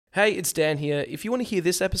Hey, it's Dan here. If you want to hear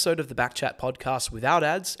this episode of the Backchat podcast without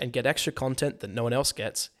ads and get extra content that no one else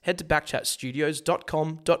gets, head to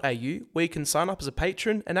backchatstudios.com.au where you can sign up as a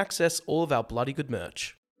patron and access all of our bloody good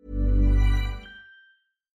merch.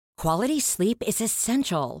 Quality sleep is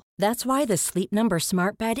essential. That's why the Sleep Number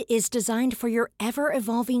Smart Bed is designed for your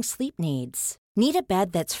ever-evolving sleep needs. Need a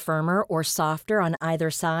bed that's firmer or softer on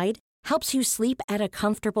either side? Helps you sleep at a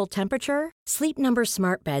comfortable temperature? Sleep Number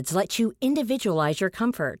Smart Beds let you individualize your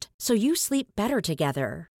comfort so you sleep better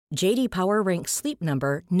together. J.D. Power ranks Sleep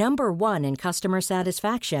Number number one in customer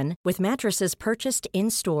satisfaction with mattresses purchased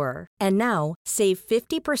in-store. And now, save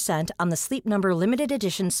 50% on the Sleep Number Limited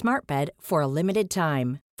Edition Smart Bed for a limited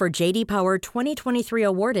time. For J.D. Power 2023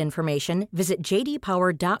 award information, visit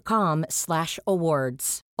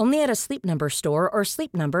jdpower.com/awards. Only at a Sleep Number store or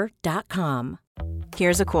sleepnumber.com.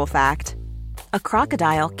 Here's a cool fact. A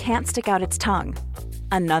crocodile can't stick out its tongue.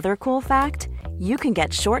 Another cool fact, you can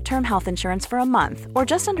get short-term health insurance for a month or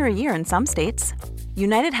just under a year in some states.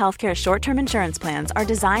 United Healthcare short-term insurance plans are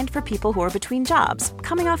designed for people who are between jobs,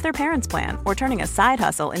 coming off their parents' plan, or turning a side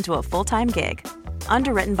hustle into a full-time gig.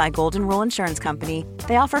 Underwritten by Golden Rule Insurance Company,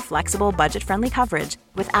 they offer flexible, budget-friendly coverage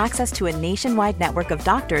with access to a nationwide network of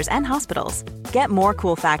doctors and hospitals. Get more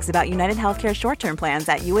cool facts about United Healthcare short-term plans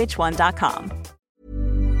at uh1.com.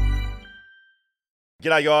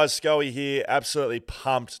 G'day guys, Scully here. Absolutely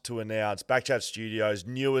pumped to announce Backchat Studios'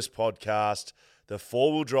 newest podcast, the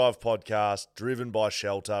 4-Wheel Drive podcast, driven by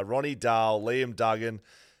Shelter. Ronnie Dahl, Liam Duggan,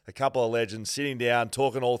 a couple of legends sitting down,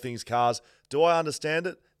 talking all things cars. Do I understand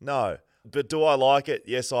it? No. But do I like it?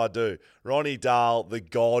 Yes, I do. Ronnie Dahl, the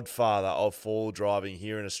godfather of 4-wheel driving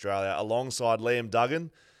here in Australia, alongside Liam Duggan.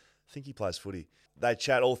 I think he plays footy. They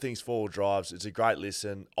chat all things 4-wheel drives. It's a great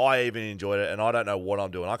listen. I even enjoyed it, and I don't know what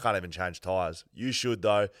I'm doing. I can't even change tyres. You should,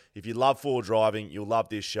 though. If you love 4-wheel driving, you'll love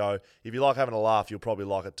this show. If you like having a laugh, you'll probably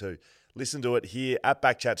like it too. Listen to it here at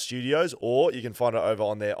Backchat Studios, or you can find it over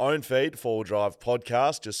on their own feed, 4-Wheel Drive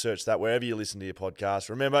Podcast. Just search that wherever you listen to your podcast.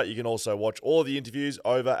 Remember, you can also watch all the interviews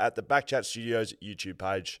over at the Backchat Studios YouTube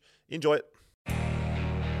page. Enjoy it.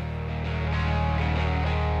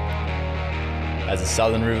 As the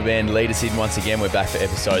Southern River Band lead us in once again, we're back for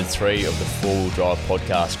episode 3 of the 4-Wheel Drive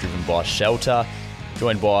podcast driven by Shelter.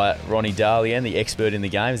 Joined by Ronnie Dahl, the expert in the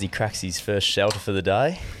game, as he cracks his first Shelter for the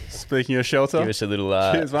day. Speaking of Shelter, give us a little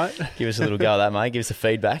cheers, mate. Give us a little go at that, mate. Give us a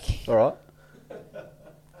feedback. All right.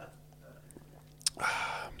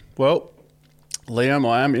 Well, Liam,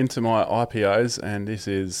 I am into my IPOs, and this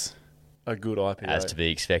is a good IPO. As to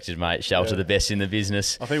be expected, mate. Shelter, the best in the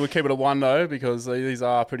business. I think we'll keep it at 1 though, because these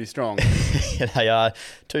are pretty strong. They are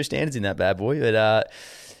 2 standards in that bad boy. But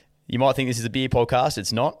you might think this is a beer podcast.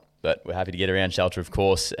 It's not, but we're happy to get around Shelter, of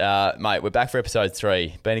course. Mate, we're back for episode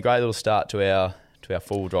 3. Been a great little start to our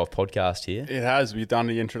 4-Wheel Drive podcast here. It has. We've done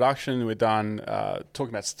the introduction. We've done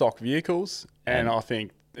talking about stock vehicles, and I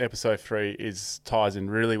think episode 3 ties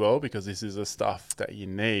in really well, because this is the stuff that you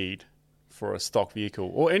need for a stock vehicle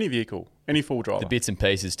or any vehicle, any 4-wheel driver. The bits and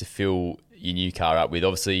pieces to fill your new car up with.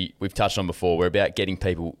 Obviously, we've touched on before, we're about getting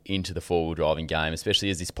people into the 4-wheel driving game, especially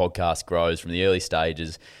as this podcast grows from the early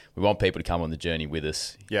stages. We want people to come on the journey with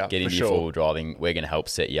us, get into your 4-wheel driving. We're going to help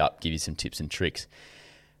set you up, give you some tips and tricks.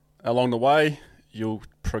 Along the way, you'll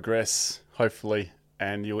progress, hopefully,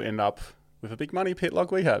 and you'll end up with a big money pit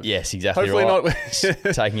like we have. Yes, exactly hopefully right.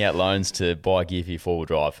 Not taking out loans to buy gear for your 4-wheel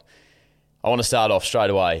drive. I want to start off straight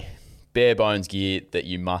away. Bare bones gear that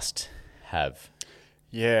you must have.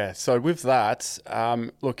 Yeah, so with that,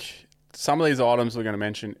 look, some of these items we're going to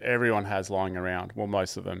mention, everyone has lying around, well,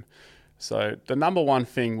 most of them. So the number one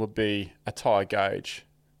thing would be a tyre gauge.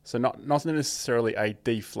 So not necessarily a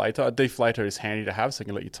deflator. A deflator is handy to have, so you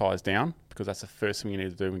can let your tyres down, because that's the first thing you need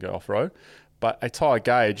to do when you go off-road. But a tyre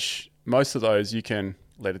gauge, most of those you can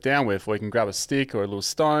let it down with, or you can grab a stick or a little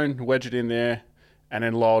stone, wedge it in there, and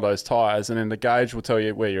then lower those tyres, and then the gauge will tell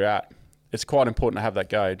you where you're at. It's quite important to have that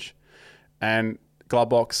gauge. And glove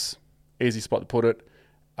box, easy spot to put it.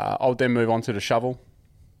 I'll then move on to the shovel.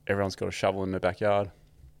 Everyone's got a shovel in their backyard,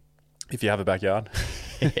 if you have a backyard.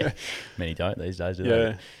 Yeah. Many don't these days, do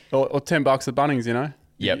they? Or $10 at Bunnings, Yep.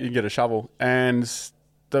 You can get a shovel. And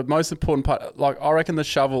the most important part, I reckon the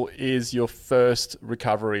shovel is your first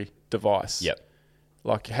recovery device. Yep.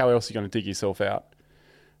 How else are you going to dig yourself out?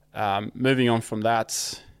 Moving on from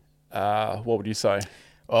that, what would you say?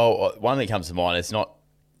 Oh, one that comes to mind, it's not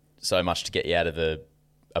so much to get you out of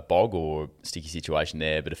a bog or sticky situation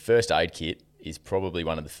there, but a first aid kit is probably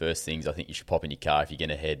one of the first things I think you should pop in your car if you're going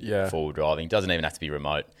to head 4-wheel driving. Doesn't even have to be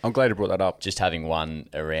remote. I'm glad you brought that up. Just having one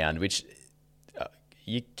around, which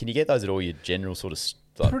can you get those at all your general sort of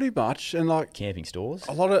Pretty much, and like camping stores.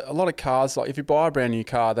 A lot of cars, like if you buy a brand new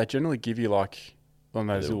car, they generally give you like one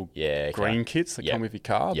of those little green kits that come with your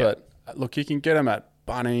car. Yep. But look, you can get them at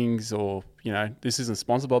Bunnings, or this isn't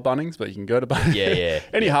sponsored by Bunnings, but you can go to Bunnings.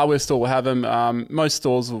 Any hardware store will have them. Most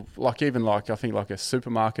stores will, I think like a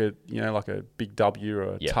supermarket, like a Big W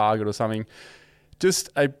or a Target or something. Just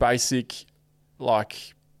a basic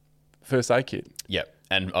like first aid kit. Yep.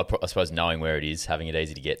 And I suppose knowing where it is, having it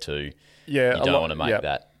easy to get to. Yeah, you don't want to make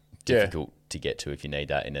that difficult to get to if you need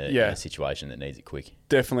that in a situation that needs it quick.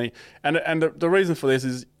 Definitely. And the reason for this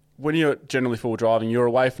is when you're generally full driving, you're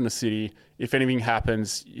away from the city. If anything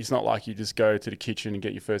happens, it's not like you just go to the kitchen and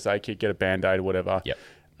get your first aid kit, get a Band-Aid or whatever. Yep.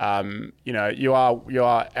 You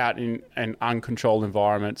are out in an uncontrolled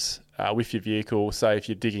environment with your vehicle. Say if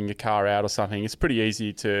you're digging your car out or something, it's pretty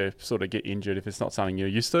easy to sort of get injured if it's not something you're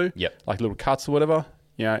used to. Yep. Like little cuts or whatever.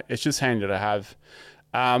 It's just handy to have.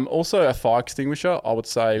 Also, a fire extinguisher, I would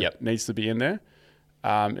say, needs to be in there,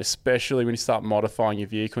 especially when you start modifying your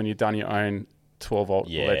vehicle and you've done your own 12-volt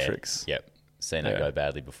electrics. Yep, seen that go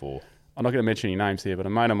badly before. I'm not going to mention any names here, but a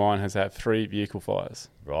mate of mine has had 3 vehicle fires.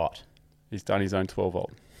 Right. He's done his own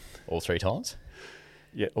 12-volt. All 3 times?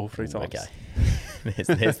 Yeah, all 3 times. Okay.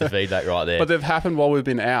 there's the feedback right there. But they've happened while we've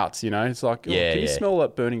been out, It's like, can you smell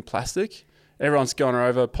that burning plastic? Everyone's going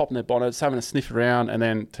over, popping their bonnets, having a sniff around, and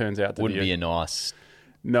then turns out to Wouldn't be a nice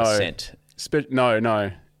scent.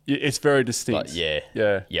 No. It's very distinct.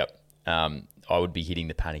 But Yep. I would be hitting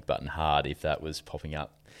the panic button hard if that was popping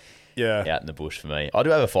up out in the bush for me. I do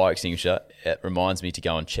have a fire extinguisher. It reminds me to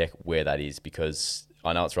go and check where that is because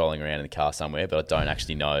I know it's rolling around in the car somewhere, but I don't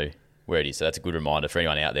actually know where it is. So that's a good reminder for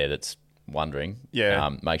anyone out there that's wondering. Yeah.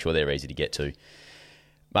 Make sure they're easy to get to.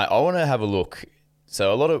 Mate, I want to have a look.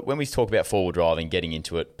 So when we talk about four-wheel driving, getting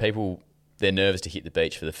into it, people, they're nervous to hit the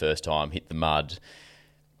beach for the first time, hit the mud.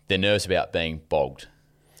 They're nervous about being bogged.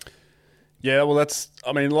 Yeah, well,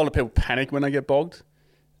 a lot of people panic when they get bogged.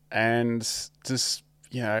 And just,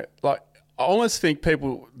 I almost think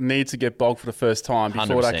people need to get bogged for the first time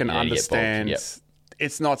before they can understand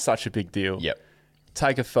it's not such a big deal. Yep.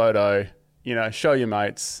 Take a photo, show your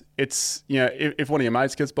mates. It's, if one of your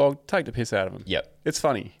mates gets bogged, take the piss out of them. Yep. It's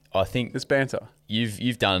funny. I think it's banter.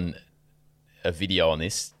 You've done a video on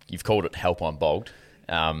this. You've called it Help I'm Bogged.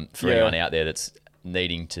 For anyone out there that's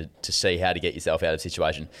needing to see how to get yourself out of a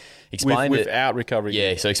situation. Without recovery.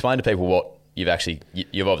 Yeah, so explain to people what you've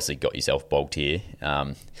obviously got yourself bogged here.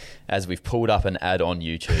 As we've pulled up an ad on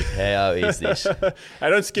YouTube. How is this? I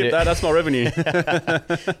don't skip that. That's my revenue.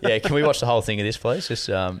 Yeah, can we watch the whole thing of this, please? Just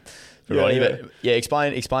for Ronnie. But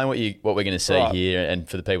explain what we're going to see here, and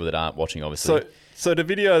for the people that aren't watching, obviously. So the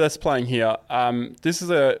video that's playing here, this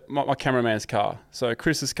is my cameraman's car. So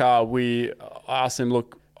Chris's car, I asked him,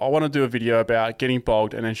 look, I want to do a video about getting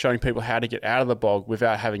bogged and then showing people how to get out of the bog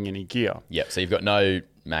without having any gear. Yep. So you've got no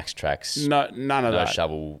Max Tracks. None of that.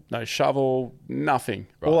 No shovel, nothing.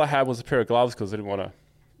 Right. All I had was a pair of gloves because I didn't want to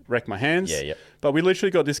wreck my hands. Yeah. But we literally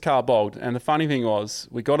got this car bogged. And the funny thing was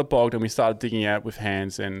we got it bogged and we started digging out with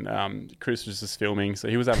hands, and Chris was just filming. So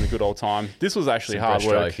he was having a good old time. This was actually hard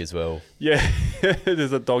work. As well. Yeah.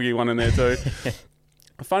 There's a doggy one in there too.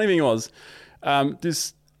 The funny thing was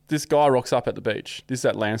this guy rocks up at the beach. This is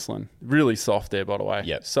at Lancelin. Really soft there, by the way.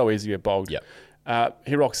 Yep. So easy to get bogged. Yep.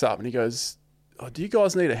 He rocks up and he goes, do you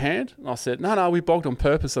guys need a hand? And I said, no, we bogged on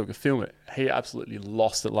purpose so we could film it. He absolutely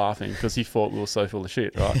lost it laughing because he thought we were so full of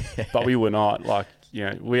shit, right? But we were not.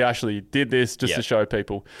 We actually did this just to show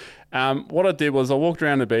people. What I did was I walked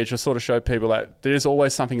around the beach. I sort of showed people that there's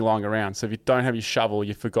always something lying around. So if you don't have your shovel,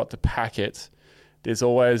 you forgot to pack it. There's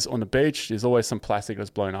always, on the beach, there's always some plastic that's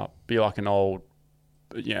blown up. Be like an old,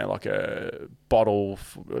 like a bottle,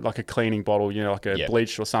 like a cleaning bottle, like a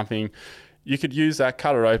bleach or something. You could use that,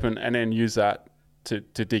 cut it open, and then use that to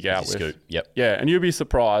dig out with. Scoop. Yep. Yeah, and you'll be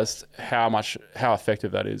surprised how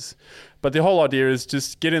effective that is. But the whole idea is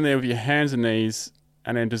just get in there with your hands and knees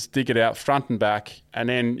and then just dig it out front and back, and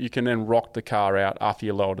then you can then rock the car out after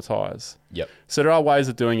you lower the tyres. Yep. So there are ways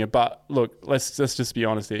of doing it, but look, let's just be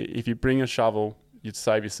honest here. If you bring a shovel, you'd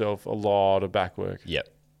save yourself a lot of back work. Yep.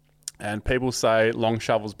 And people say long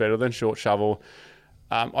shovel's better than short shovel.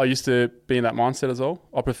 I used to be in that mindset as well.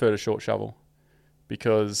 I prefer a short shovel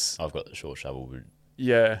because I've got the short shovel.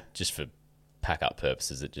 Yeah. Just for pack up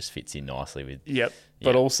purposes, it just fits in nicely with. Yep.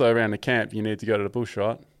 But also around the camp, you need to go to the bush,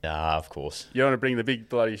 right? Of course. You don't want to bring the big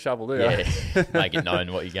bloody shovel, do you? Yeah. Make it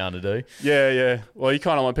known what you're going to do. Yeah. Well, you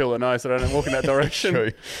kind of want people to know so they don't walk in that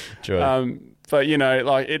direction. True. But,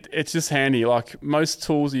 it's just handy. Like most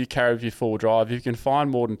tools that you carry with your full drive, if you can find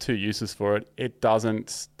more than 2 uses for it, it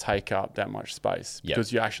doesn't take up that much space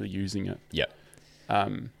because you're actually using it. Yep.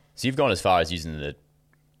 So you've gone as far as using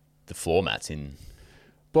the floor mats in.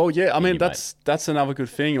 Well, yeah, I mean, that's another good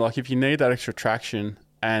thing. Like if you need that extra traction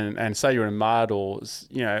and say you're in mud or,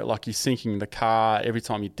 you know, like you're sinking the car every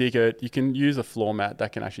time you dig it, you can use a floor mat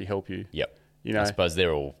that can actually help you. Yep. You know, I suppose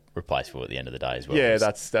they're all replaceable at the end of the day as well. Yeah,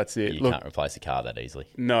 that's it. You can't replace a car that easily.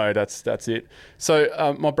 No, that's it.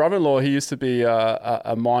 So my brother-in-law, he used to be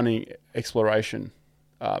a mining exploration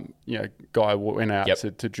guy, went out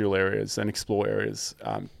to drill areas and explore areas,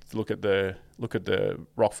 to look at the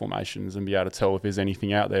rock formations and be able to tell if there's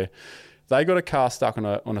anything out there. They got a car stuck on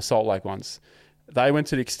a salt lake once. They went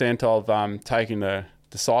to the extent of taking the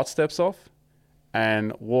side steps off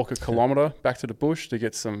and walk a kilometre back to the bush to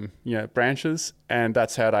get some branches, and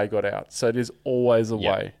that's how they got out. So there's always a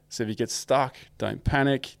way. So if you get stuck, don't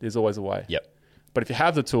panic. There's always a way. Yep. But if you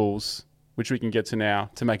have the tools, which we can get to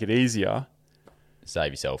now, to make it easier,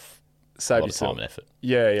 save yourself a lot of time and effort.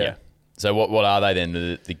 Yeah. So what are they then?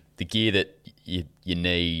 The gear that you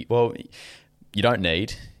need? Well, you don't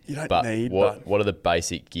need. What are the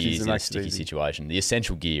basic gears in a sticky situation? The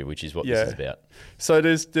essential gear, which is what this is about. So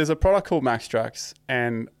there's a product called MaxTrax,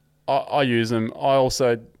 and I use them. I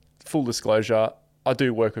also, full disclosure, I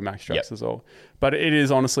do work with MaxTrax as well. But it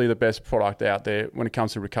is honestly the best product out there when it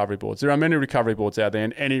comes to recovery boards. There are many recovery boards out there,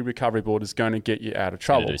 and any recovery board is going to get you out of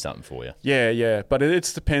trouble. To do something for you. Yeah. But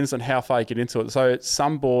it depends on how far you get into it. So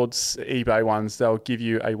some boards, eBay ones, they'll give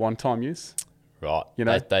you a one-time use. Right. You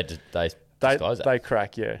know, they disclose that. They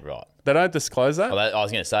crack, yeah. Right. They don't disclose that. Well, I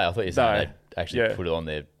was going to say, I thought you were saying they'd actually put it on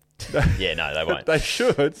their... Yeah, no, they won't. They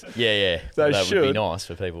should. Yeah. That would be nice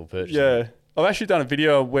for people purchasing. Yeah. I've actually done a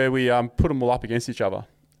video where we put them all up against each other.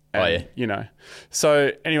 And,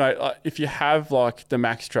 So anyway, if you have like the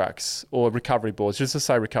MaxTrax or recovery boards, just to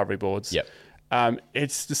say recovery boards,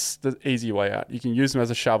 it's just the easy way out. You can use them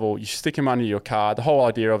as a shovel. You stick them under your car. The whole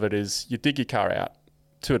idea of it is you dig your car out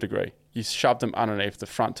to a degree. You shove them underneath the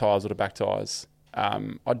front tires or the back tires.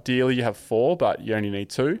 Ideally, you have 4, but you only need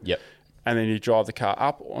 2. Yep. And then you drive the car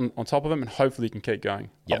up on top of them, and hopefully you can keep going.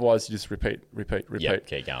 Yep. Otherwise, you just repeat. Yep,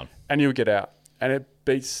 keep going. And you'll get out. And it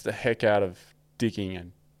beats the heck out of digging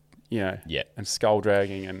and, and skull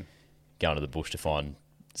dragging and... Going to the bush to find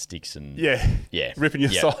sticks and... Yeah. Ripping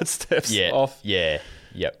your side steps off. Yeah.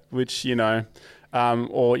 Yep. Which,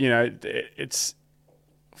 it's...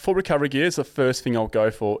 For recovery gears, the first thing I'll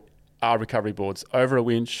go for are recovery boards. Over a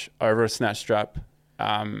winch, over a snatch strap.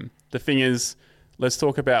 The thing is... Let's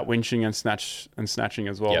talk about winching and snatching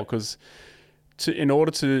as well, because in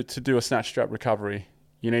order to do a snatch strap recovery,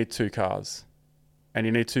 you need 2 cars, and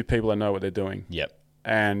you need 2 people that know what they're doing. Yep.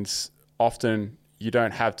 And often you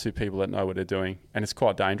don't have 2 people that know what they're doing, and it's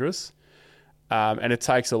quite dangerous. And it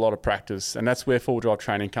takes a lot of practice, and that's where full drive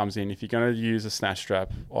training comes in. If you're going to use a snatch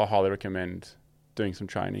strap, I highly recommend doing some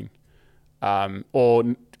training, or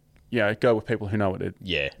go with people who know what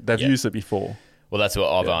they've used it before. Well, that's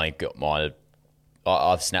what I've only got mine.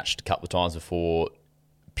 I've snatched a couple of times before,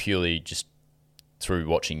 purely just through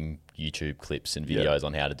watching YouTube clips and videos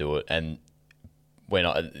on how to do it. And when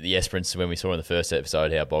the Esperance, when we saw in the first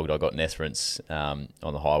episode how bogged I got in Esperance on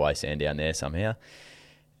the highway sand down there somehow,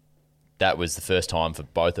 that was the first time for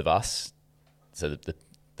both of us. So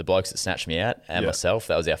the blokes that snatched me out and myself,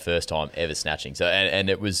 that was our first time ever snatching. So and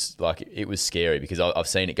it was scary because I've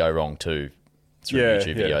seen it go wrong too through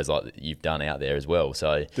YouTube videos like you've done out there as well.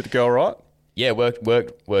 So did it go all right? Yeah, worked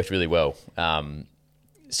really well.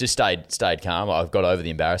 It's just stayed calm. I've got over the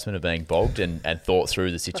embarrassment of being bogged and thought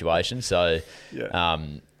through the situation. So,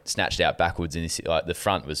 snatched out backwards in this. Like the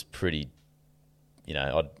front was pretty.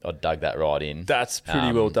 I dug that right in. That's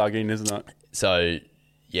pretty well dug in, isn't it? So,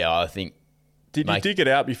 I think. Did you dig it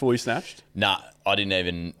out before you snatched? Nah, I didn't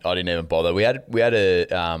even bother. We had a.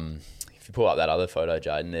 If you pull up that other photo,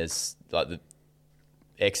 Jaden, there's like the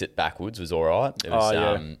exit backwards was all right. It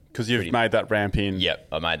was, because you've made that ramp in. Yep,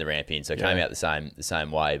 I made the ramp in, so it came out the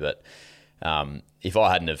same way. But if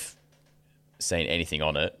I hadn't have seen anything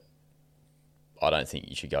on it, I don't think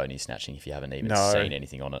you should go near snatching if you haven't even seen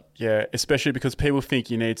anything on it. Yeah, especially because people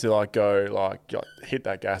think you need to go hit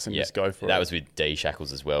that gas and just go for it. That was with D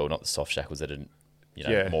shackles as well, not the soft shackles that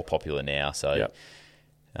are more popular now. So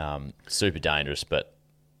super dangerous. But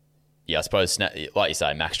I suppose like you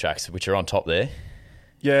say, MaxTrax, which are on top there.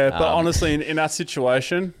 Yeah, but honestly, in that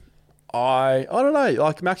situation, I don't know.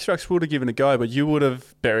 Like MaxTrax would have given it a go, but you would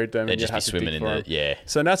have buried them. They'd just be swimming in the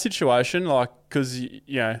So in that situation, because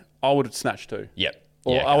I would have snatched too. Yep.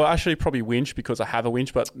 Or I would actually probably winch because I have a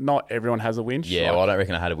winch, but not everyone has a winch. Yeah, well, I don't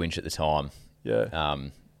reckon I had a winch at the time. Yeah.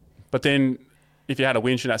 But then, if you had a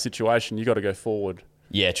winch in that situation, you got to go forward.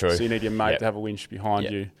 Yeah, true. So you need your mate to have a winch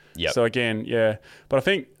behind you. Yep. So again, but I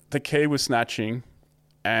think the key with snatching,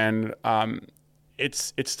 and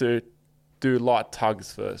it's to do light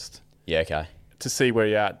tugs first. Yeah, okay. To see where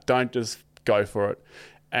you're at. Don't just go for it.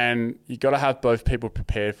 And you got to have both people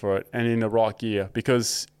prepared for it and in the right gear,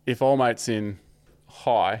 because if old mate's in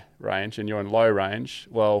high range and you're in low range,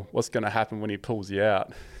 well, what's going to happen when he pulls you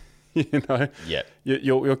out? You know,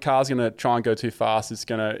 your car's going to try and go too fast. It's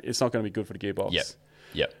not going to be good for the gearbox.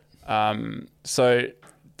 So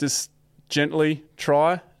just gently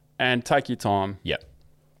try and take your time. Yep.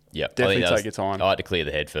 Definitely take your time. I had to clear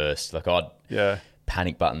the head first. Like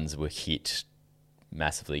panic buttons were hit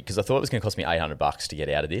massively because I thought it was going to cost me $800 to get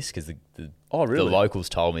out of this, because the locals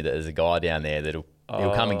told me that there's a guy down there that'll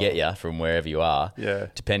he'll come and get you from wherever you are. Yeah.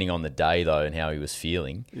 Depending on the day though and how he was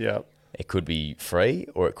feeling. Yeah. It could be free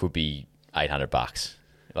or it could be $800.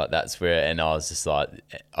 Like that's where, and I was just like,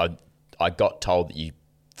 I got told that you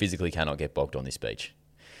physically cannot get bogged on this beach.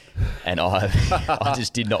 And I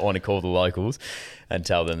just did not want to call the locals and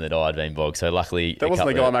tell them that I had been bogged. So luckily, that wasn't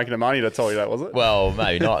the guy making the money that told you that, was it? Well,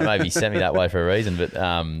 maybe not. Maybe he sent me that way for a reason. But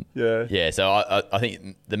yeah. So I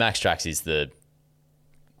think the Max Trax is they're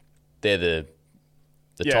the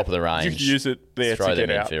top of the range. You can use it there throw to them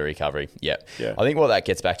get in out for recovery. Yeah. I think what that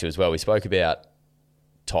gets back to as well. We spoke about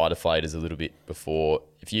tire deflators a little bit before.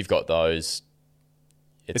 If you've got those,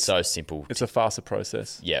 it's so simple. It's a faster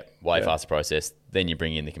process. Yeah, faster process. Then you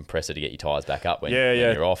bring in the compressor to get your tyres back up when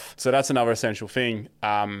you're off. So that's another essential thing.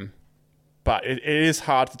 But it is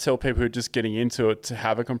hard to tell people who are just getting into it to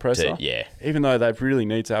have a compressor. Even though they really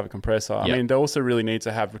need to have a compressor. I mean, they also really need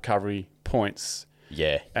to have recovery points.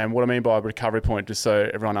 Yeah. And what I mean by a recovery point, just so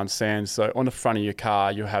everyone understands, so on the front of your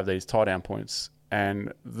car, you have these tie down points.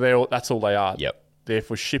 And that's all they are. Yep. They're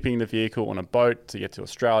for shipping the vehicle on a boat to get to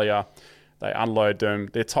Australia. They unload them.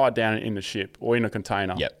 They're tied down in the ship or in a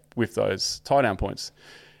container with those tie-down points.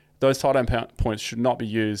 Those tie-down points should not be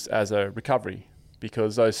used as a recovery,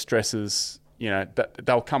 because those stresses,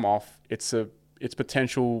 they'll come off. It's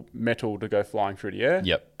potential metal to go flying through the air.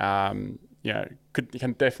 Yep.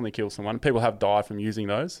 Can definitely kill someone. People have died from using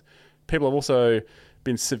those. People have also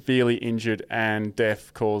been severely injured and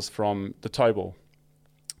death caused from the tow ball.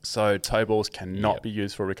 So tow balls cannot be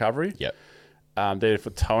used for recovery. Yep. They're for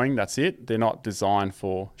towing, that's it. They're not designed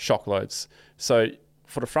for shock loads. So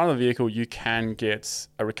for the front of the vehicle, you can get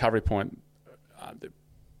a recovery point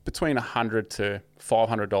between $100 to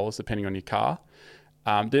 $500, depending on your car.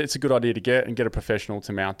 It's a good idea to get a professional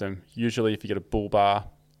to mount them. Usually if you get a bull bar,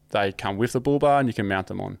 they come with the bull bar and you can mount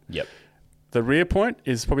them on. Yep. The rear point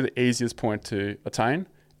is probably the easiest point to attain,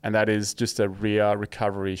 and that is just a rear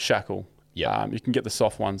recovery shackle. Yep. You can get the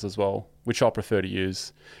soft ones as well, which I prefer to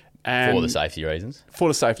use. And for the safety reasons? For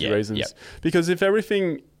the safety reasons. Yep. Because if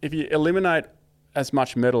you eliminate as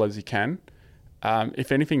much metal as you can,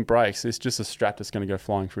 if anything breaks, it's just a strap that's going to go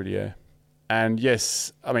flying through the air. And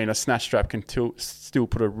yes, I mean, a snatch strap can still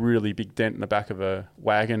put a really big dent in the back of a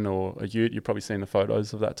wagon or a ute. You've probably seen the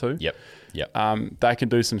photos of that too. Yep. They can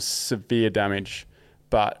do some severe damage.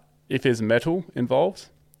 But if there's metal involved,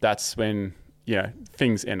 that's when,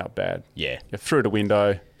 things end up bad. Yeah. You're through the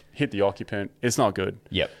window, hit the occupant. It's not good.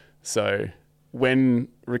 Yep. So when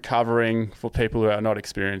recovering, for people who are not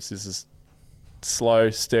experienced, this is slow,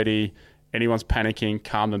 steady. Anyone's panicking,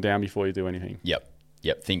 calm them down before you do anything.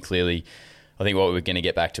 Yep. Think clearly. I think what we're going to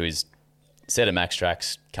get back to is set of Max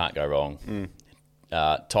Trax, can't go wrong.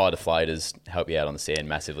 Tyre deflators help you out on the sand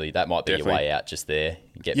massively. That might be your way out just there.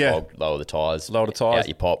 Get bogged, lower the tyres. Out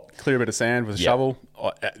you pop. Clear a bit of sand with a shovel.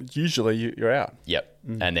 Usually you're out. Yep.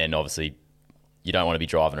 And then obviously you don't want to be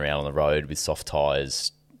driving around on the road with soft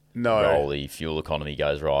tyres. No. Rolly, fuel economy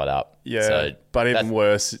goes right up. Yeah. So but even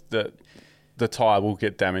worse, the tyre will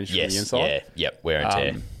get damaged from the inside. Wear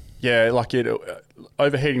and like tear.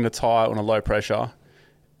 overheating the tyre on a low pressure.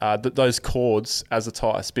 Those cords, as the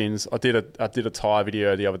tyre spins, I did a tyre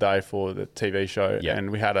video the other day for the TV show, and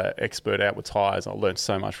we had an expert out with tyres. I learned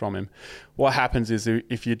so much from him. What happens is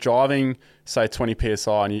if you're driving, say 20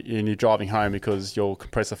 psi, and you're driving home because your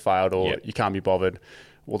compressor failed or you can't be bothered,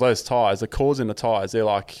 well, those tyres, the cords in the tyres,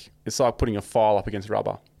 it's like putting a file up against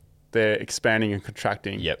rubber. They're expanding and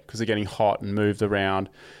contracting because they're getting hot and moved around.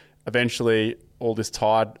 Eventually, all this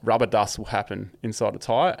rubber dust will happen inside the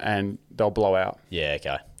tyre and they'll blow out. Yeah,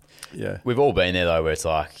 okay. Yeah. We've all been there though, where it's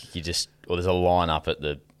like there's a line up at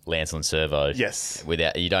the Lancelin servo. Yes.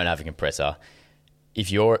 You don't have a compressor. If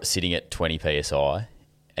you're sitting at 20 psi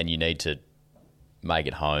and you need to make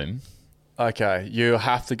it home. Okay, you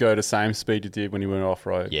have to go the same speed you did when you went off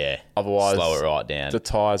road. Yeah. Otherwise, slow it right down. The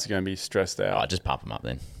tyres are going to be stressed out. Oh, just pump them up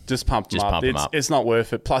then. Just pump them up. It's not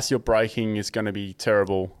worth it. Plus, your braking is going to be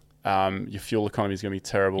terrible. Your fuel economy is going to be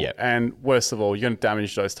terrible. Yep. And worst of all, you're going to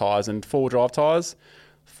damage those tyres. And four-wheel drive tyres,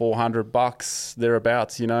 $400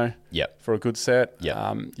 thereabouts, Yep. for a good set.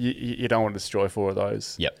 Yep. You don't want to destroy 4 of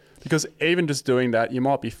those. Yep. Because even just doing that, you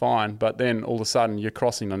might be fine, but then all of a sudden you're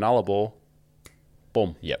crossing a nullarbor,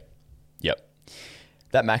 boom. Yep.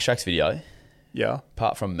 That Max Trax video, Yeah.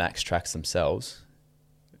 apart from Max Trax themselves,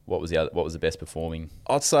 what was the best performing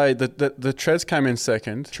I'd say the treads came in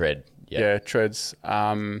second. tread? Yeah, treads.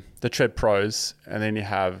 The tread pros, and then you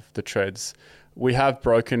have the treads. We have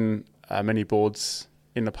broken many boards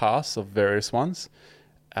in the past of various ones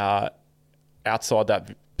outside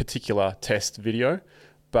that particular test video,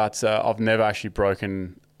 but I've never actually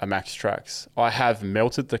broken a Max Trax. I have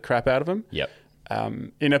melted the crap out of them. Yep.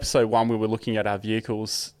 In episode 1, we were looking at our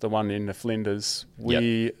vehicles, the one in the Flinders.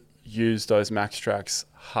 We used those Max Trax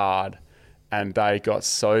hard, and they got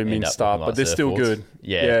so minced up, but they're still good.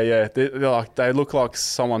 Yeah. They look like they look like,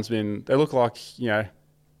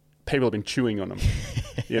 people have been chewing on them,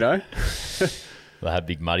 They have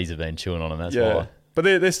big muddies have been chewing on them, that's why. But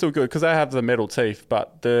they're still good because they have the metal teeth,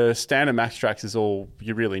 but the standard Max Trax is all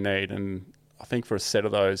you really need. And I think for a set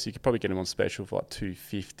of those, you could probably get them on special for like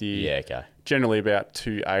 $250. Yeah, okay. Generally about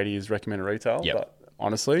 $280 is recommended retail. Yep. But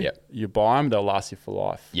honestly, Yep. you buy them, they'll last you for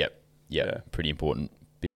life. Yep. Yeah. Pretty important.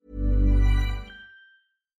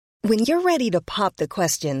 When you're ready to pop the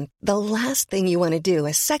question, the last thing you want to do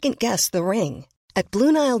is second-guess the ring. At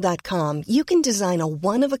BlueNile.com, you can design a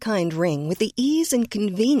one-of-a-kind ring with the ease and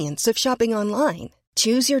convenience of shopping online.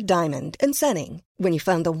 Choose your diamond and setting. When you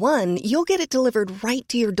find the one, you'll get it delivered right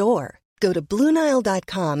to your door. Go to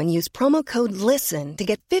BlueNile.com and use promo code LISTEN to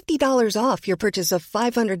get $50 off your purchase of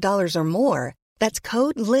 $500 or more. That's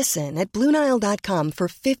code LISTEN at BlueNile.com for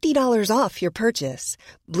 $50 off your purchase.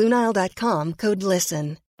 BlueNile.com, code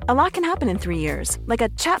LISTEN. A lot can happen in 3 years, like a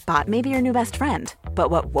chatbot may be your new best friend. But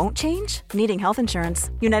what won't change? Needing health insurance.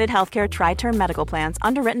 United Healthcare Tri-Term Medical Plans,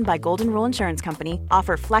 underwritten by Golden Rule Insurance Company,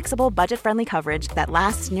 offer flexible, budget-friendly coverage that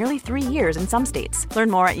lasts nearly 3 years in some states. Learn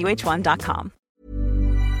more at uh1.com.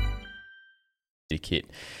 Kit.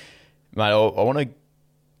 Mate, I want to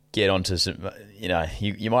get onto some, you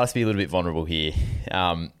might have to be a little bit vulnerable here.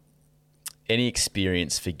 Any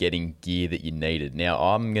experience for getting gear that you needed? Now,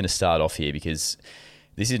 I'm going to start off here because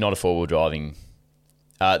this is not a four-wheel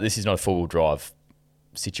drive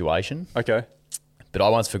situation. Okay. But I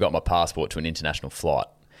once forgot my passport to an international flight.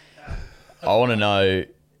 I want to know,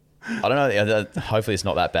 I don't know, hopefully it's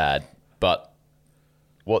not that bad, but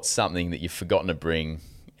what's something that you've forgotten to bring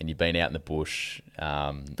and you've been out in the bush?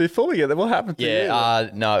 Before we get there, what happened to you?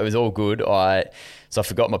 No, it was all good. So I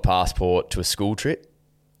forgot my passport to a school trip.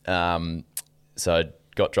 So I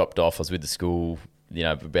got dropped off. I was with the school,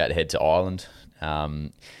 about to head to Ireland.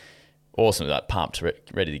 Awesome, like pumped,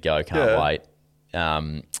 ready to go, can't wait.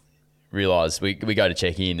 Realised we go to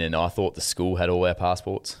check in, and I thought the school had all our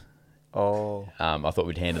passports. Oh. I thought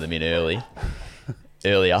we'd handed them in earlier.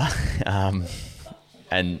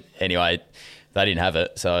 And anyway, they didn't have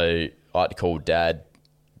it, so I had to call Dad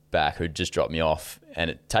back, who'd just dropped me off, and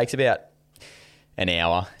it takes about an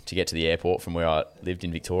hour to get to the airport from where I lived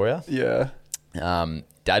in Victoria. Yeah.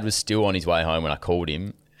 Dad was still on his way home when I called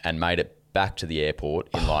him and made it back to the airport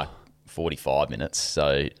in like 45 minutes.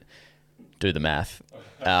 So do the math.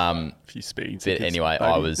 A few speed tickets. But anyway,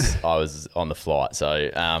 I was on the flight, so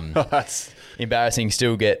that's embarrassing.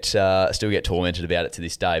 Still get tormented about it to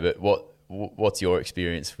this day. But what's your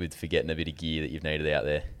experience with forgetting a bit of gear that you've needed out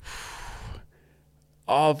there?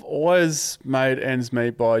 I've always made ends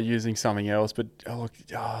meet by using something else, but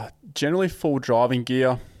generally full driving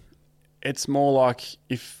gear. It's more like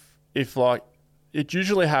if it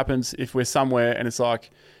usually happens if we're somewhere and it's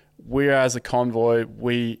like we're as a convoy,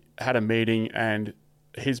 we had a meeting and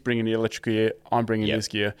he's bringing the electric gear, I'm bringing this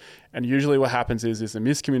gear. And usually what happens is there's a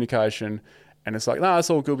miscommunication and it's like, no, it's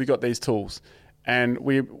all good. We got these tools and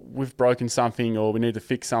we've broken something or we need to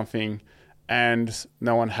fix something and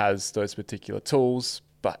no one has those particular tools,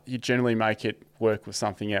 but you generally make it work with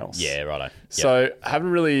something else. Yeah, righto. Yep. So I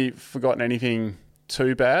haven't really forgotten anything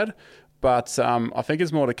too bad, but I think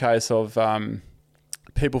it's more the case of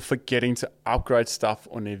people forgetting to upgrade stuff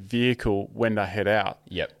on their vehicle when they head out.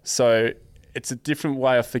 Yep. So it's a different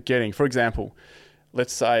way of forgetting. For example,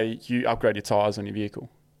 let's say you upgrade your tyres on your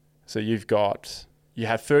vehicle. So you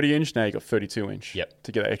had 30 inch, now you got 32 inch. Yep.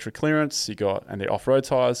 To get that extra clearance, and they're off-road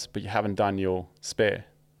tyres, but you haven't done your spare.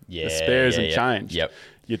 Yeah. The spare isn't changed. Yep.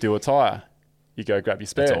 You do a tyre, you go grab your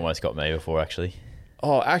spare. That's almost got me before, actually.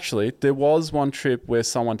 Oh, actually, there was one trip where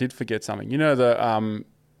someone did forget something. You know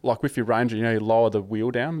like with your Ranger, you lower the wheel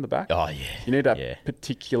down in the back? Oh, yeah. You need that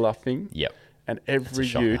particular thing. Yep. And every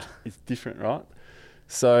ute is different, right?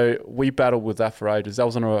 So we battled with that for ages. That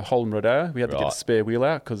was on a Holden Rodeo. We had to get a spare wheel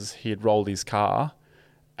out because he had rolled his car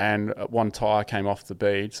and one tyre came off the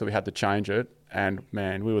bead, so we had to change it. And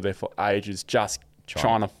man, we were there for ages just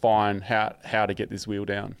trying to find how to get this wheel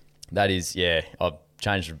down. That is, yeah. I've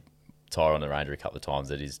changed a tyre on the Ranger a couple of times.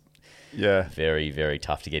 It is very, very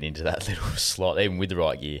tough to get into that little slot, even with the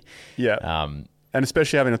right gear. Yeah. And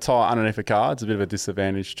especially having a tyre underneath a car, it's a bit of a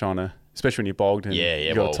disadvantage trying to, especially when you're bogged and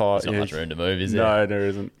you've got a tyre. There's not much room to move, is there? No, there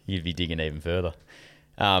isn't. You'd be digging even further.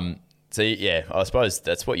 So, yeah, I suppose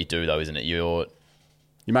that's what you do, though, isn't it? You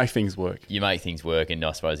make things work. You make things work, and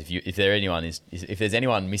I suppose if there's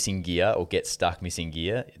anyone missing gear or gets stuck missing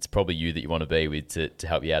gear, it's probably you that you want to be with to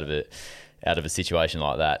help you out of a situation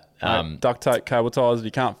like that. Duct tape, cable ties. If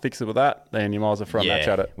you can't fix it with that, then you might as well throw a match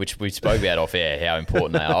at it. Which we spoke about off air, how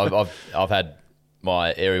important they are. I've had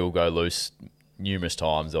my aerial go loose numerous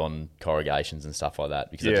times on corrugations and stuff like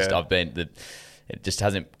that because it just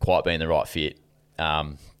hasn't quite been the right fit.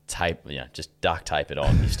 Just duct tape it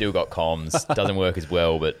on. You've still got comms. Doesn't work as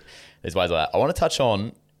well, but there's ways like that. I want to touch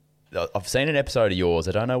on, I've seen an episode of yours.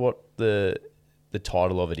 I don't know what the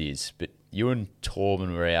title of it is, but you and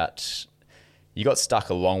Torben were out. You got stuck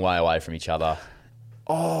a long way away from each other.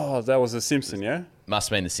 Oh, that was the Simpson, yeah? Must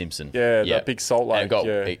have been the Simpson. Yeah, that big salt lake.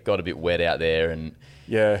 And it got a bit wet out there. And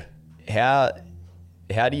yeah. How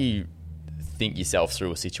do you think yourself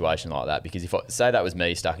through a situation like that? Because if say that was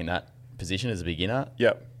me stuck in that position as a beginner.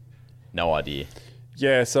 Yep. No idea.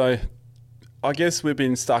 Yeah, so I guess we've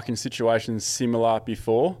been stuck in situations similar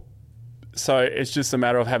before. So it's just a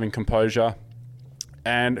matter of having composure.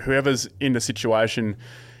 And whoever's in the situation,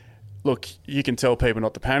 look, you can tell people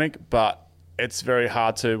not to panic, but it's very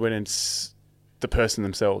hard to when it's the person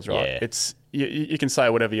themselves, right? Yeah. It's you can say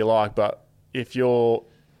whatever you like, but if your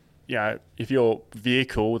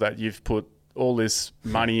vehicle that you've put all this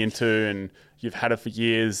money into and you've had it for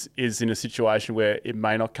years is in a situation where it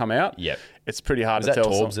may not come out. Yep. It's pretty hard to tell.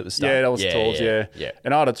 Was that Torbs that was stuck? Yeah, that was Torbs, yeah.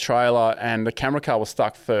 And I had a trailer and the camera car was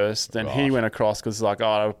stuck first. Then he went across because like,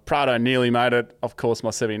 Prado nearly made it. Of course,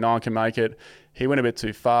 my 79 can make it. He went a bit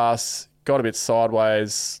too fast, got a bit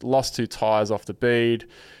sideways, lost 2 tyres off the bead,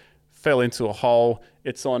 fell into a hole.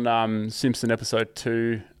 It's on Simpson episode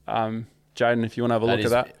 2. Jaden, if you want to have a look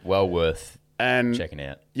at that. Well worth checking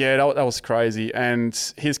out. Yeah, that was crazy. And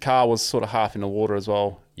his car was sort of half in the water as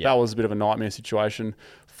well. Yep. That was a bit of a nightmare situation.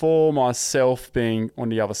 For myself being on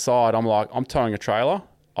the other side, I'm towing a trailer.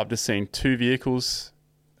 I've just seen 2 vehicles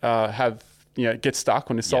get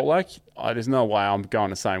stuck on this salt lake. There's no way I'm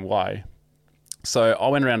going the same way. So I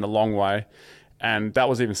went around the long way, and that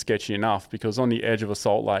was even sketchy enough because on the edge of a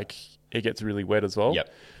salt lake, it gets really wet as well.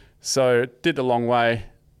 Yep. So did the long way,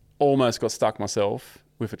 almost got stuck myself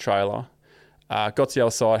with a trailer. Got to the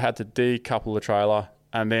other side, had to decouple the trailer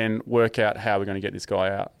and then work out how we're going to get this guy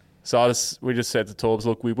out. So we just said to Torbs,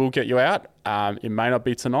 look, we will get you out. It may not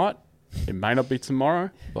be tonight. It may not be tomorrow,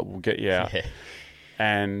 but we'll get you out. Yeah.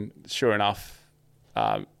 And sure enough,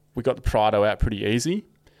 we got the Prado out pretty easy.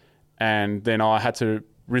 And then I had to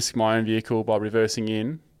risk my own vehicle by reversing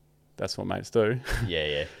in. That's what mates do.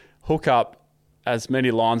 Yeah. Hook up as many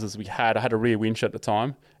lines as we had. I had a rear winch at the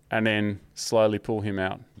time. And then slowly pull him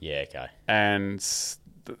out. Yeah, okay. And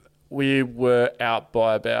we were out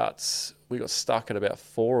by we got stuck at about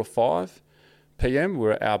 4 or 5 p.m. We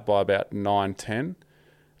were out by about 9, 10.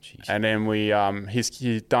 Jeez. And then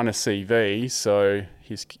he's done a CV, so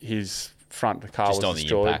his front car was destroyed.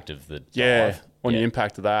 Just on the impact of the drive. The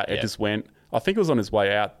impact of that, it just went. I think it was on his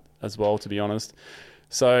way out as well, to be honest.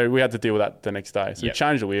 So we had to deal with that the next day. So we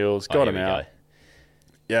changed the wheels, got him out.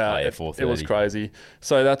 Yeah, it was crazy.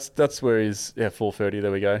 So that's where he's 4:30.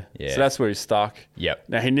 There we go. Yeah. So that's where he's stuck. Yep.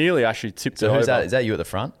 Now he nearly actually tipped it over. Is that you at the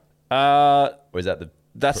front? Or is that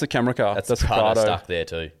that's the camera car? That's the Prado stuck there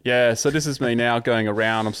too. Yeah. So this is me now going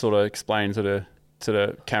around. I'm sort of explaining to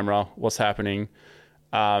the camera what's happening.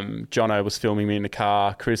 Jono was filming me in the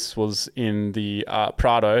car. Chris was in the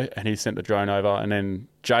Prado, and he sent the drone over. And then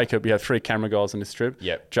Jacob, we had 3 camera guys on this trip.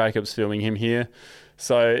 Yep. Jacob's filming him here.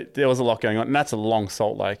 So there was a lot going on, and that's a long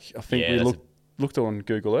salt lake. I think we looked on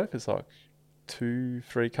Google Earth. It's like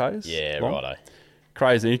 2-3 k's. Yeah, long. righto.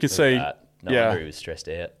 Crazy. You can see. No wonder he was stressed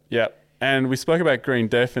out. Yeah, and we spoke about Green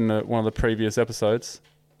Death in one of the previous episodes.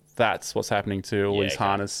 That's what's happening to all his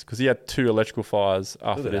harness because he had 2 electrical fires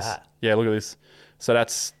after this. That. Yeah, look at this. So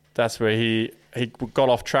that's where he got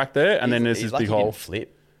off track there, and then there's this big hole. He didn't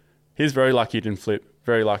flip. He's very lucky he didn't flip.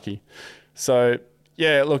 Very lucky. So.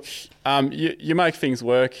 Yeah, look, you make things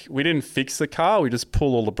work. We didn't fix the car. We just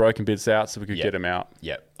pulled all the broken bits out so we could get him out.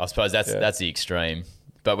 Yep. I suppose that's the extreme.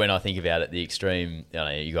 But when I think about it, the extreme,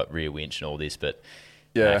 you got rear winch and all this, but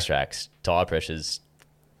max tracks, tyre pressures,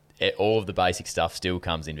 all of the basic stuff still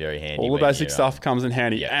comes in very handy. All the basic stuff comes in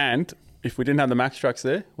handy. Yep. And if we didn't have the max tracks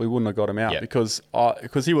there, we wouldn't have got him out Yep.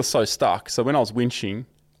 because he was so stuck. So when I was winching,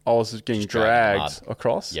 I was getting Just dragging him dragged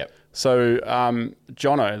across. Yep. So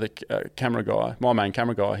Jono, the camera guy, my main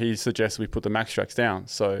camera guy, he suggested we put the max tracks down.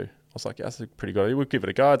 So I was like, yeah, that's a pretty good idea. We'll give it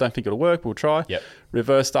a go. I don't think it'll work. We'll try. Yep.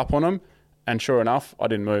 Reversed up on them, and sure enough, I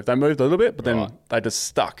didn't move. They moved a little bit, but then Right. they just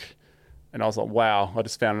stuck. And I was like, wow, I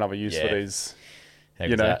just found another use for Yeah. these. How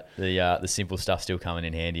You good's know. that? The simple stuff still coming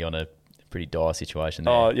in handy on a pretty dire situation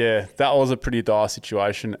there. Oh, yeah, that was a pretty dire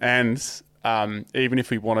situation. And even if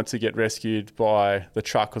we wanted to get rescued by the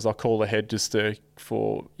truck, because I called ahead just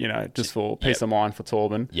for peace of mind for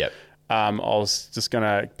Torben. Yep. I was just going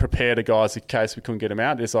to prepare the guys in case we couldn't get them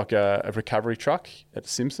out. There's like a recovery truck at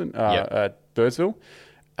Simpson, at Birdsville.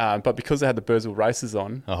 But because they had the Birdsville races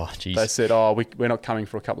on, Geez. they said, we're not coming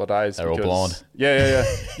for a couple of days. They're all blind. Yeah.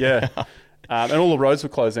 And all the roads were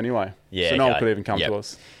closed anyway. Yeah, so no one okay. could even come Yep. to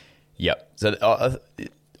us. Yep. So I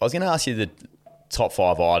was going to ask you the top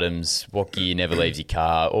 5 items, what gear never leaves your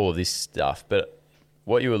car, all of this stuff. But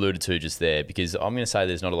what you alluded to just there, because I'm going to say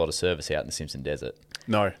there's not a lot of service out in the Simpson Desert.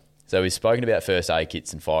 No. So we've spoken about first aid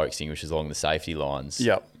kits and fire extinguishers along the safety lines.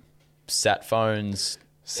 Yep. Sat phones,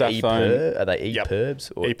 Sat phone. are they Yep.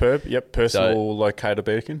 EPIRBs? Or- EPIRB, yep. Personal locator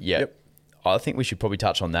beacon. Yep. I think we should probably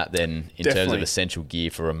touch on that then in terms of Definitely. essential gear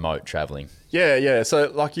for remote travelling. Yeah. So,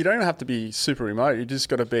 like, you don't have to be super remote. You just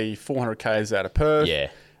got to be 400 Ks out of Perth. Yeah.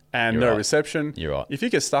 And You're no right. reception. You're right. If you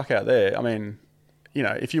get stuck out there, I mean,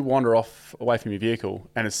 if you wander off away from your vehicle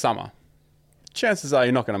and it's summer, chances are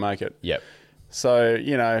you're not going to make it. Yep.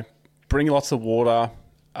 So, bring lots of water,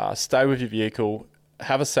 stay with your vehicle,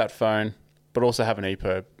 have a sat phone, but also have an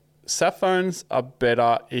EPIRB. Sat phones are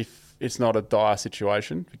better if it's not a dire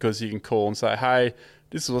situation because you can call and say, hey,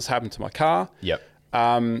 this is what's happened to my car. Yep.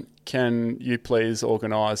 Can you please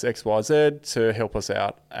organise XYZ to help us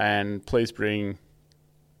out? And please bring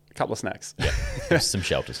a couple of snacks. Yep. Some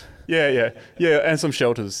shelters. Yeah, and some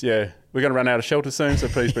shelters. Yeah, we're going to run out of shelters soon, so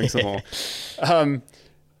please bring some more.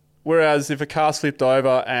 Whereas if a car's flipped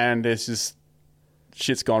over and there's just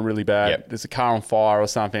shit's gone really bad, Yep. there's a car on fire or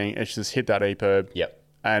something, it's just hit that EPIRB. Yep.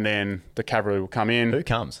 And then the cavalry will come in. Who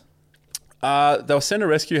comes? They'll send a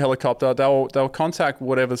rescue helicopter. They'll contact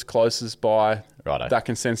whatever's closest by Righto. that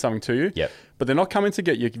can send something to you. Yep. But they're not coming to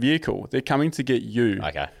get your vehicle. They're coming to get you.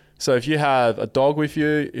 Okay. So if you have a dog with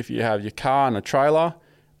you, if you have your car and a trailer,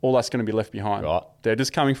 all that's going to be left behind. Right. They're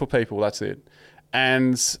just coming for people. That's it.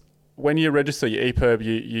 And when you register your EPIRB,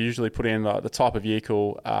 you usually put in the type of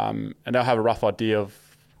vehicle, and they'll have a rough idea of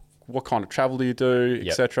what kind of travel do you do, Yep.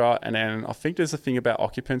 etc. And then I think there's a thing about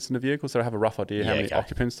occupants in the vehicle, so they'll have a rough idea how Yeah, many okay.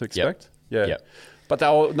 occupants to expect. Yep. Yeah. Yep. But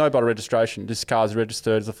they'll know by registration. This car's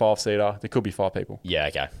registered as a 5-seater. There could be 5 people. Yeah,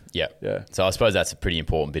 okay. Yep. Yeah. So I suppose that's a pretty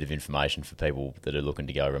important bit of information for people that are looking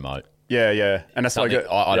to go remote. Yeah. And that's Something like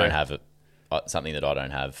I don't have it. Something that I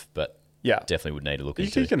don't have, but Yeah. definitely would need to look You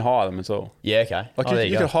into. can hire them as well. Yeah, okay. Like there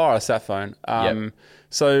you go. could hire a sat phone. Yep.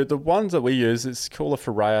 So the ones that we use, it's called a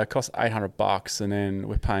Ferreira, costs $800, and then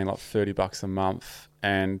we're paying like $30 a month,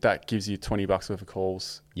 and that gives you $20 worth of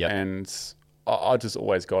calls. Yep. And I just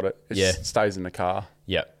always got it. It stays in the car.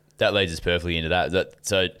 Yep. That leads us perfectly into that.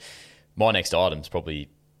 So my next item's probably,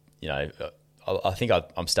 I think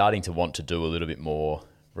I'm starting to want to do a little bit more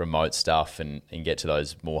remote stuff and get to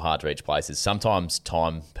those more hard to reach places. Sometimes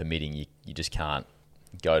time permitting, you just can't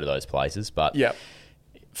go to those places. But Yep.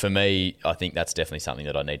 for me, I think that's definitely something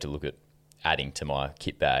that I need to look at adding to my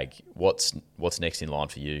kit bag. What's next in line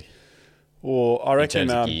for you? Or I reckon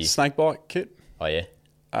terms of gear. snakebite kit. Oh yeah,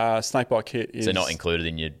 Snakebite kit is so not included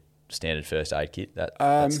in your standard first aid kit that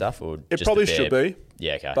stuff, or It just probably the should bare- be.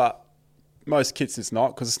 Yeah, okay. But most kits it's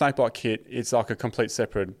not, because a snakebite kit it's like a complete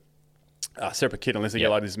separate kit unless you Yep. get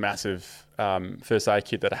like this massive first aid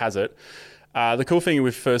kit that has it. The cool thing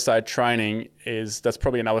with first aid training is that's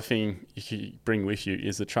probably another thing you could bring with you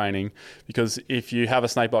is the training, because if you have a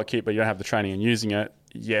snakebite kit but you don't have the training and using it,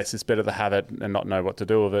 yes, it's better to have it and not know what to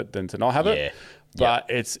do with it than to not have Yeah. it. But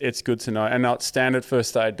it's good to know. And now standard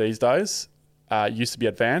first aid these days used to be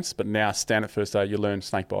advanced, but now standard first aid you learn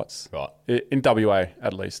snake bites. Right. In WA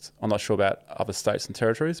at least. I'm not sure about other states and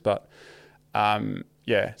territories, but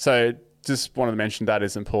so just wanted to mention that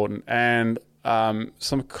is important. And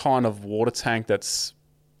some kind of water tank that's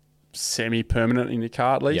semi-permanent in your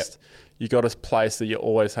car at least. Yep. You got a place that you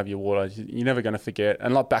always have your water. You're never going to forget.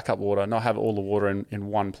 And like backup water, not have all the water in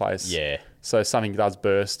one place. Yeah. So if something does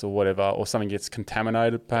burst or whatever, or something gets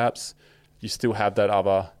contaminated perhaps, you still have that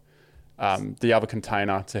other, the other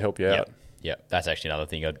container to help you out. Yep. That's actually another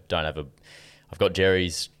thing. I've got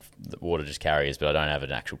Jerry's water just carriers, but I don't have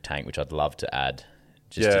an actual tank, which I'd love to add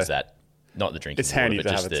just as that, not the drinking It's water, handy but to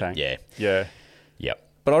just have a tank. Yeah. Yeah. Yep.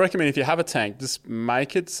 But I recommend if you have a tank, just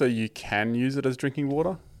make it so you can use it as drinking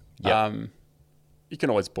water. Yep. You can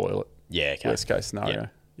always boil it. Yeah, okay. Worst case scenario.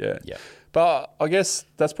 Yeah. Yep. But I guess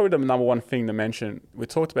that's probably the number one thing to mention. We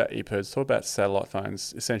talked about EPIRBs, talked about satellite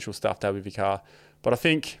phones, essential stuff to have with your car. But I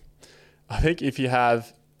think if you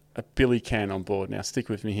have a billy can on board, now stick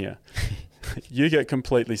with me here, you get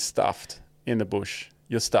completely stuffed in the bush.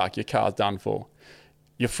 You're stuck. Your car's done for.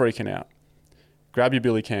 You're freaking out. Grab your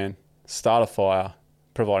billy can, start a fire,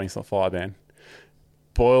 providing it's not fire ban.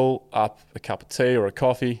 Boil up a cup of tea or a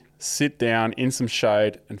coffee, sit down in some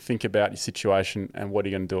shade and think about your situation and what are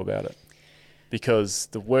you going to do about it. Because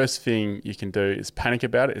the worst thing you can do is panic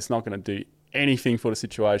about it. It's not going to do anything for the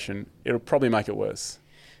situation. It'll probably make it worse.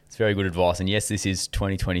 It's very good advice. And yes, this is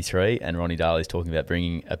 2023 and Ronnie Daly is talking about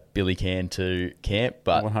bringing a billy can to camp,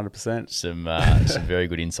 but 100%. Some very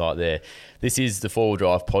good insight there. This is the Four Wheel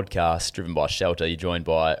Drive podcast driven by Shelter. You're joined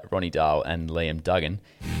by Ronnie Dahl and Liam Duggan.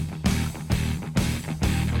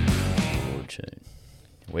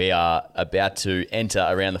 We are about to enter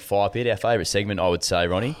around the fire pit, our favourite segment, I would say,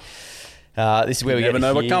 Ronnie. This is where we never get to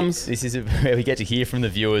know hear, what comes. This is where we get to hear from the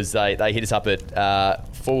viewers. They hit us up at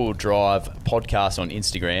Four Wheel Drive Podcast on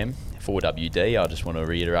Instagram, 4WD. I just want to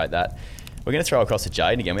reiterate that. We're going to throw across to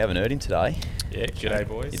Jaden again. We haven't heard him today. Yeah, g'day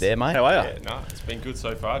boys. You there, mate? How are you? Yeah, no, it's been good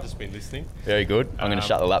so far. Just been listening. Very good. I'm going to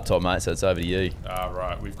shut the laptop, mate. So it's over to you.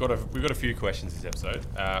 Right, we've got a few questions this episode.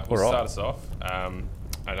 We'll start us off.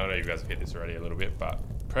 I don't know if you guys have hit this already a little bit, but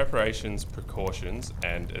preparations, precautions,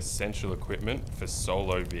 and essential equipment for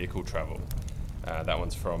solo vehicle travel. That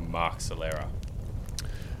one's from Mark Solera.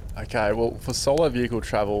 Okay, well, for solo vehicle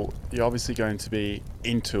travel, you're obviously going to be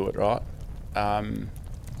into it, right?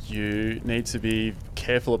 You need to be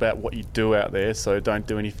careful about what you do out there, so don't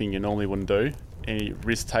do anything you normally wouldn't do. Any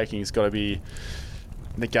risk-taking has got to be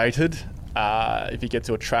negated. If you get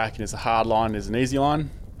to a track and there's a hard line, there's an easy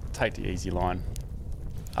line, take the easy line.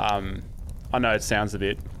 I know it sounds a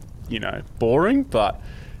bit, boring, but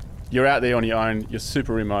you're out there on your own, you're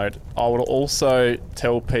super remote. I would also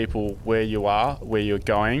tell people where you are, where you're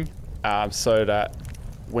going, so that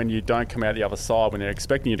when you don't come out the other side, when they're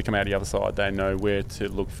expecting you to come out the other side, they know where to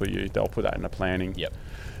look for you. They'll put that in the planning. Yep.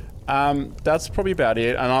 That's probably about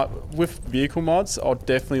it. And with vehicle mods, I'll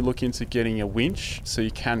definitely look into getting a winch so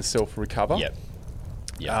you can self-recover.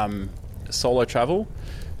 Yep. Solo travel,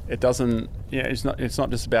 it doesn't, it's not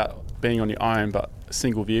just about being on your own, but a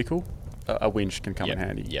single vehicle, a winch can come in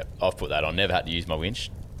handy. Yep, I've put that on. Never had to use my winch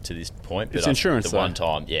to this point. But it's insurance, the one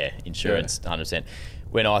time, insurance, 100%.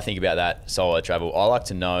 When I think about that solo travel, I like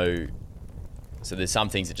to know, so there's some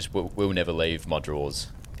things that just will never leave my drawers.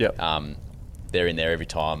 Yep. They're in there every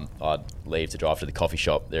time I leave to drive to the coffee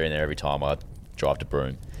shop. They're in there every time I drive to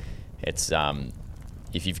Broome. It's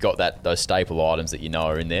if you've got those staple items that you know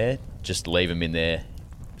are in there, just leave them in there.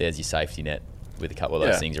 There's your safety net with a couple of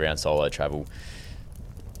those things around solo travel.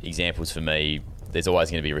 Examples for me, there's always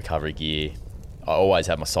going to be recovery gear. I always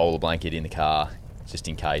have my solar blanket in the car just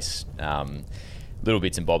in case. Little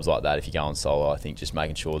bits and bobs like that if you go on solo. I think just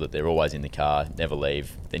making sure that they're always in the car, never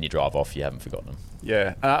leave, then you drive off, you haven't forgotten them.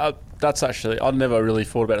 Yeah, that's actually, I'd never really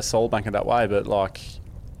thought about a solar blanket that way, but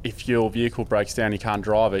if your vehicle breaks down, you can't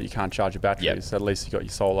drive it, you can't charge your batteries, so at least you've got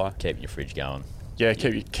your solar. Keep your fridge going. Yeah,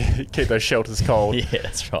 keep those shelters cold. Yeah,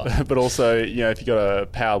 that's right. But also, if you've got a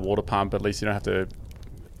powered water pump, at least you don't have to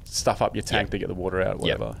stuff up your tank to get the water out,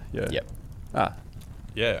 whatever. Yep.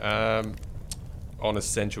 On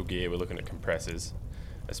essential gear, we're looking at compressors,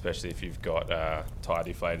 especially if you've got tyre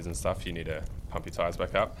deflators and stuff. You need to pump your tyres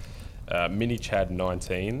back up. Mini Chad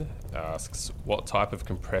 19 asks, what type of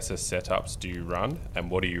compressor setups do you run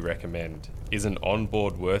and what do you recommend? Is an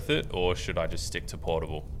onboard worth it or should I just stick to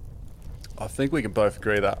portable? I think we can both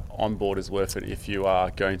agree that onboard is worth it if you are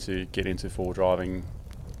going to get into full driving,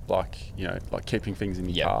 like keeping things in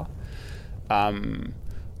your car.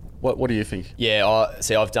 What do you think? Yeah,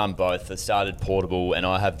 I've done both. I started portable and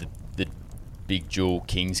I have the big dual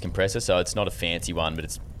Kings compressor, so it's not a fancy one, but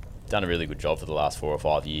it's done a really good job for the last 4 or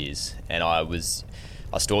 5 years. And I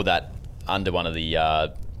stored that under one of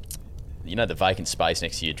the the vacant space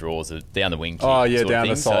next to your drawers, down the wing kit. Oh yeah, down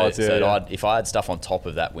the sides. If I had stuff on top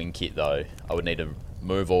of that wing kit though, I would need to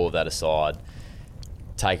move all of that aside,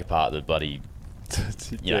 take apart the bloody, I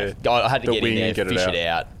had to get in there, fish it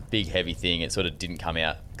out. Big heavy thing. It sort of didn't come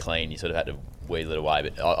out clean. You sort of had to wheedle it away.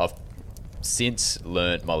 But I've since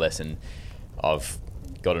learnt my lesson. I've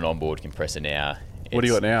got an onboard compressor now. What do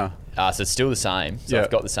you got now? So it's still the same. So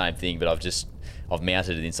I've got the same thing, but I've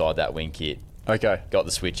mounted it inside that wing kit. Okay. Got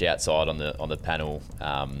the switch outside on the panel.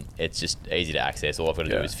 It's just easy to access. All I've got to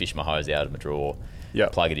do is fish my hose out of my drawer,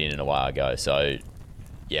 plug it in, and away I go. So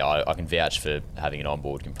I can vouch for having an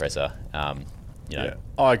onboard compressor. I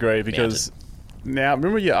agree because now,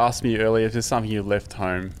 remember you asked me earlier if there's something you left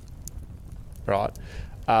home, right?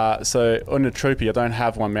 So on the Troopy, I don't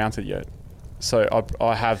have one mounted yet. So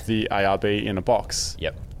I have the ARB in a box.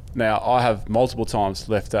 Yep. Now, I have multiple times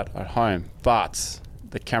left that at home, but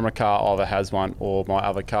the camera car either has one or my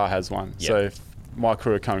other car has one. Yep. So if my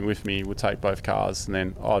crew are coming with me, we'll take both cars, and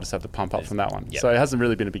then I'll just have to pump up from that one. Yep. So it hasn't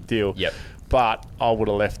really been a big deal. Yep. But I would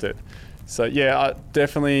have left it. So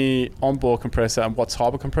definitely onboard compressor. And what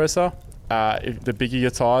type of compressor? If the bigger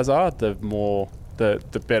your tyres are, the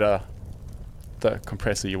better the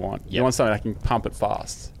compressor you want. Yep. You want something that can pump it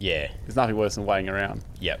fast. Yeah. There's nothing worse than waiting around.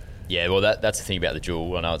 Yep. Yeah, well, that's the thing about the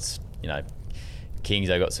Dual. I know it's, Kings,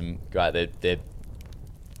 they've got some great, they're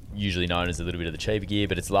usually known as a little bit of the cheaper gear,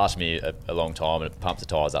 but it's lasted me a long time, and it pumps the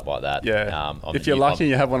tyres up like that. Yeah. If you're lucky and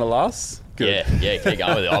you have one that lasts, good. Yeah, keep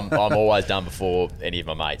going with it. I'm always done before any of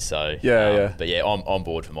my mates, so... But yeah, I'm on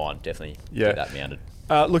board for mine, definitely get that mounted.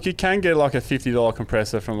 Look, you can get like a $50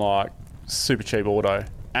 compressor from like Super Cheap Auto,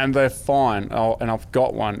 and they're fine. And I've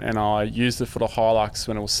got one, and I used it for the Hilux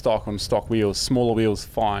when it was stock on stock wheels. Smaller wheels,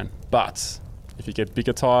 fine. But if you get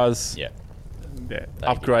bigger tyres,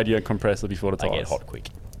 upgrade your compressor before the tyres. They get hot quick.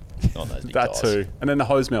 On those big that tyres. too. And then the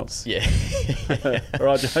hose melts. Yeah. All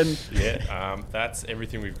right, Jaden. Yeah, that's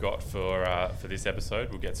everything we've got for this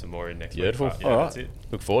episode. We'll get some more in next week. Beautiful. But, All right. That's it.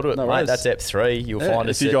 Look forward to it, No mate. worries. That's Ep 3. You'll find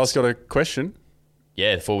us if you guys got a question.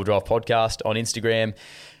 Yeah, the 4-Wheel Drive Podcast on Instagram.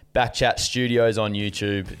 Backchat Studios on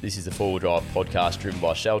YouTube. This is the 4-Wheel Drive Podcast driven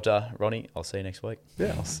by Shelter. Ronnie, I'll see you next week.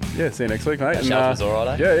 Yeah, see you next week, mate. Shelter's all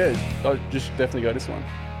right, eh? Yeah. I just definitely go this one.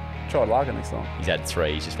 Try Largo next time. He's had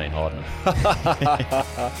 3. He's just been hiding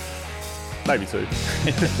them. Maybe 2.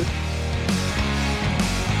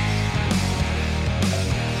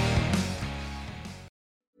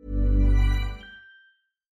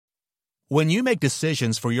 When you make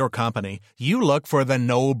decisions for your company, you look for the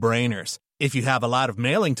no-brainers. If you have a lot of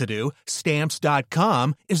mailing to do,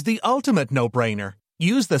 Stamps.com is the ultimate no-brainer.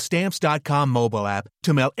 Use the Stamps.com mobile app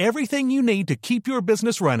to mail everything you need to keep your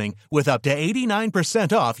business running with up to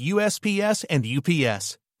 89% off USPS and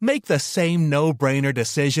UPS. Make the same no-brainer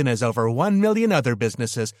decision as over 1 million other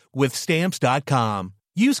businesses with Stamps.com.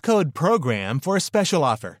 Use code PROGRAM for a special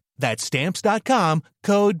offer. That's Stamps.com,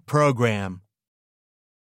 code PROGRAM.